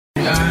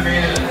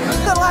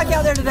What's it like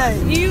out there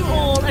today? You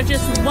all are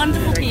just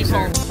wonderful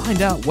people.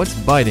 Find out what's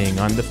biting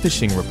on the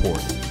Fishing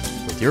Report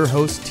with your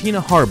host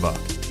Tina Harbuck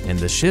and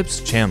the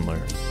ship's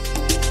Chandler.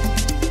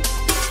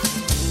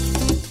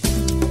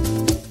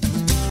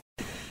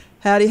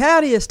 Howdy,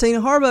 howdy, it's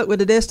Tina Harbuck with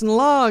the Destin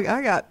Log.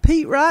 I got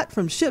Pete Wright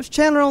from Ship's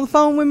Chandler on the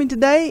phone with me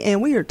today,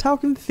 and we are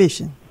talking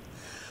fishing.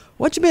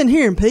 What you been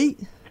hearing,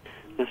 Pete?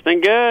 It's been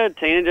good.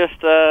 Tina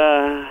just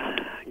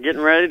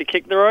getting ready to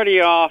kick the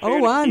rodeo off.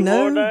 Oh, I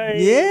know.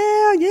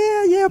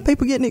 Yeah.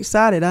 People getting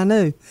excited, I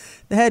know.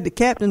 They had the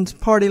captain's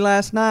party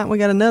last night. We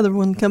got another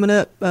one coming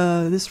up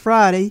this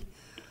Friday.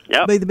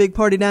 Yep. Be the big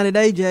party down at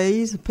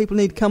AJ's. People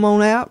need to come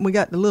on out. We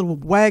got the little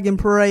wagon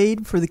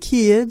parade for the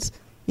kids.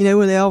 You know,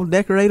 where they all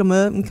decorate them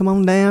up and come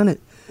on down.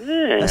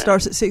 That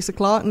starts at 6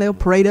 o'clock, and they'll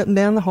parade up and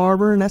down the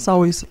harbor, and that's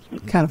always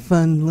kind of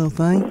fun little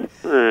thing.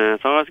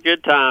 It's always a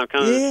good time.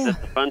 It's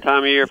a fun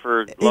time of year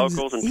for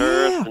locals and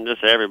tourists and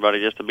just everybody,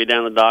 just to be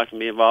down the docks and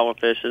be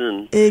involved with fishing.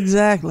 And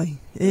Exactly.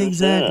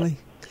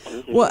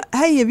 Well,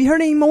 hey, have you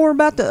heard any more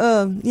about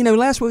the,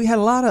 last week we had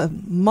a lot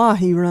of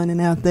mahi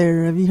running out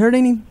there. Have you heard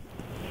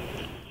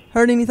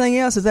anything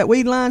else? Is that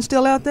weed line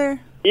still out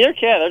there? Yeah,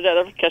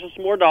 they're catching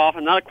some more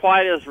dolphin. Not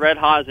quite as red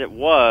hot as it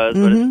was,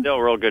 but it's still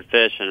real good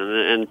fishing.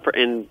 And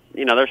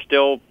they're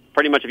still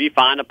pretty much, if you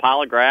find a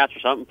pile of grass or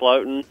something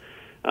floating,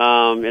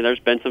 and there's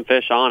been some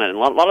fish on it. And a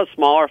lot of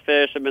smaller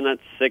fish have been that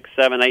 6,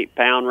 7, 8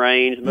 pound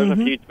range. And there's a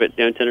few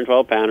 10 or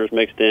 12 pounders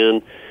mixed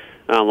in.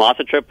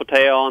 Lots of triple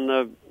tail on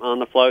the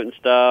floating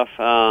stuff.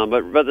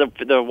 But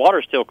the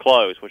water's still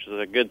close, which is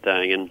a good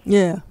thing. And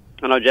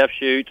I know Jeff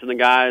Schutz and the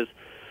guys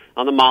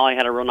on the Molly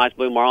had a real nice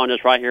blue marlin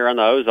just right here on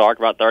the Ozark,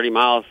 about 30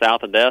 miles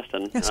south of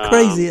Destin. That's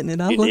crazy, isn't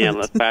it? I love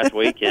it. This past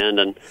weekend.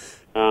 And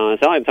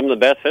it's like some of the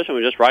best fishing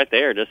was just right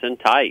there, just in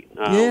tight.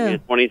 20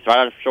 right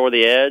offshore of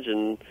the edge,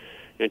 and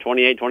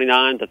 28,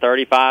 29 to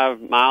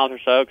 35 miles or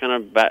so, kind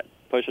of back,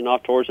 pushing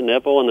off towards the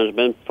nipple. And there's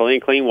been plenty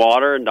of clean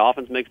water and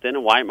dolphins mixed in,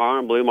 and white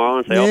marlin, blue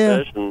marlin,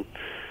 sailfish. And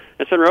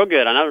it's been real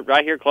good. I know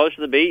right here close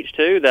to the beach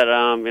too that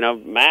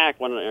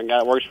Mac, one of the guy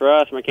that works for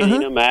us,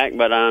 Mac,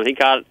 but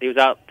he was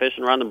out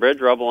fishing around the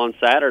bridge rubble on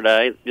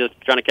Saturday, just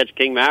trying to catch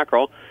king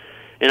mackerel.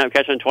 Ended up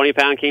catching a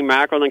 20-pound king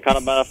mackerel, and then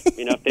caught about a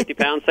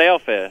 50-pound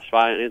sailfish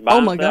by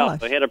himself. Gosh!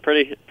 So he had a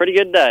pretty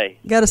good day.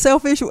 Got a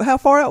sailfish. How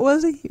far out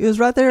was he? He was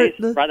right there.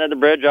 Right at the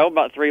bridge rubble,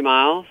 about 3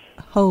 miles.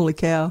 Holy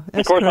cow!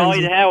 That's of course, crazy. all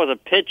he had was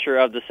a picture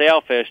of the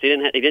sailfish. He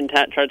didn't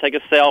try to take a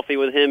selfie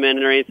with him in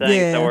it or anything.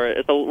 Yeah.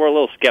 So we're a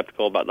little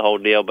skeptical about the whole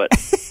deal, but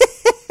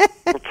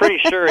we're pretty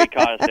sure he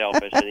caught a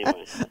sailfish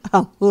anyway.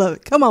 I love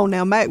it. Come on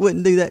now, Mac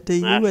wouldn't do that to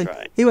you. That's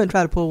right. He wouldn't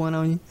try to pull one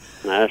on you.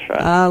 That's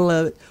right. I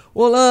love it.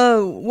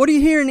 Well, what are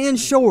you hearing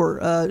inshore?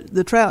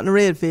 The trout and the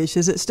redfish.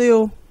 Is it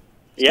still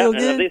good?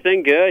 It's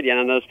been good. Yeah,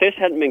 and those fish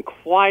hadn't been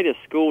quite as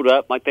schooled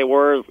up like they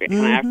were kind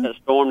of after that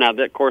storm. Now,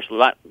 of course,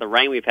 the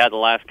rain we've had the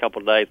last couple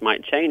of days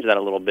might change that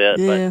a little bit.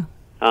 Yeah.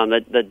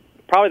 But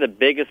probably the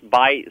biggest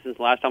bite since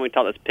the last time we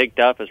talked that's picked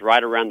up is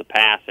right around the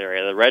pass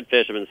area. The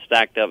redfish have been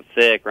stacked up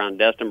thick around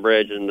Destin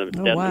Bridge and the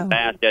Destin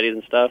Pass jetties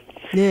and stuff.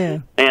 Yeah.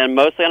 And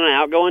mostly on an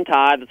outgoing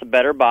tide that's a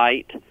better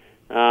bite.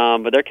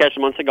 But they're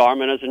catching them on cigar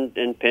minnows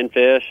and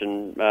pinfish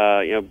and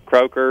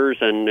croakers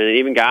and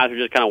even guys who are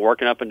just kind of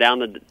working up and down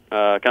the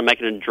kind of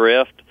making a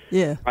drift.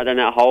 Yeah. Right there in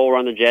that hole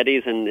around the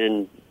jetties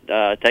and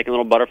taking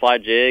little butterfly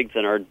jigs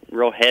and our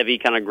real heavy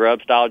kind of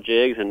grub style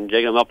jigs and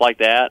jigging them up like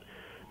that.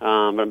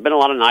 But been a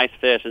lot of nice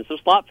fish and some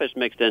slot fish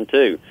mixed in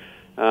too.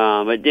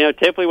 But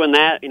typically when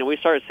we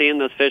start seeing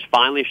those fish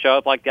finally show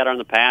up like that on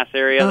the pass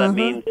area, that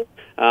means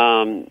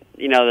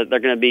that they're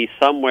going to be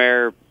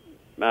somewhere.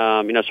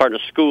 Starting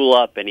to school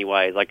up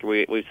anyways, like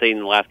we've seen in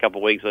the last couple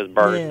of weeks with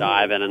birds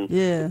diving and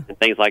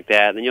things like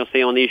that. And then you'll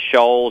see on these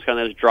shoals kind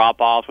of those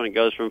drop-offs when it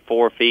goes from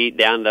 4 feet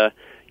down to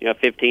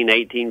 15,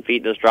 18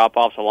 feet, those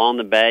drop-offs along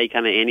the bay,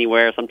 kind of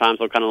anywhere. Sometimes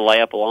they'll kind of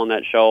lay up along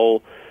that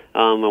shoal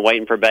and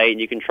waiting for bait,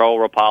 and you control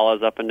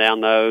rapalas up and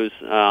down those,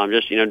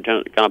 just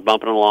kind of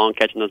bumping along,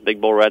 catching those big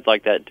bull reds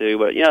like that too.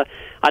 But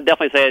I'd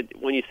definitely say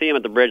when you see them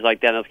at the bridge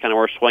like that, that's kind of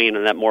where we're swinging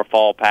in that more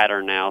fall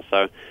pattern now.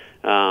 So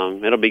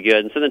it'll be good.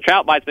 And so the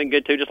trout bite's been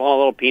good too, just a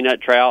little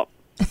peanut trout.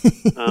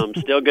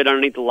 Still good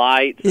underneath the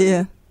lights.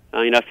 Yeah.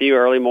 A few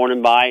early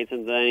morning bites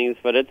and things,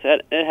 but it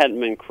hadn't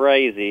been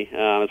crazy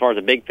as far as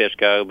the big fish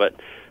go. But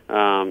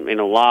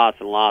lots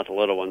and lots of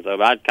little ones though.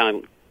 But I'd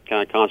kind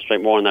of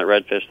concentrate more on that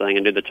redfish thing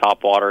and do the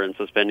top water and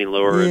suspending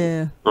lure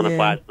on the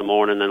flats in the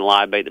morning, and then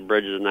live bait the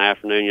bridges in the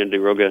afternoon. You'll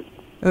do real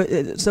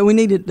good. So we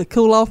needed to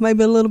cool off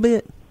maybe a little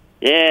bit.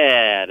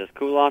 Yeah, just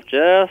cool off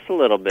just a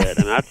little bit,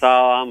 and that's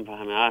all. I'm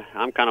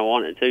kind of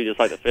wanting it too, just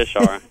like the fish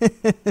are.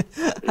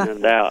 No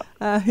doubt.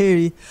 I hear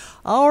you.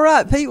 All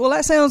right, Pete. Well,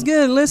 that sounds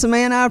good. Listen,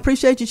 man, I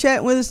appreciate you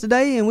chatting with us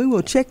today, and we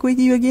will check with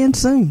you again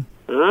soon.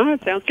 All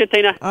right, sounds good,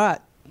 Tina. All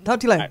right, talk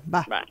to you later. Right,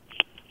 bye. Bye.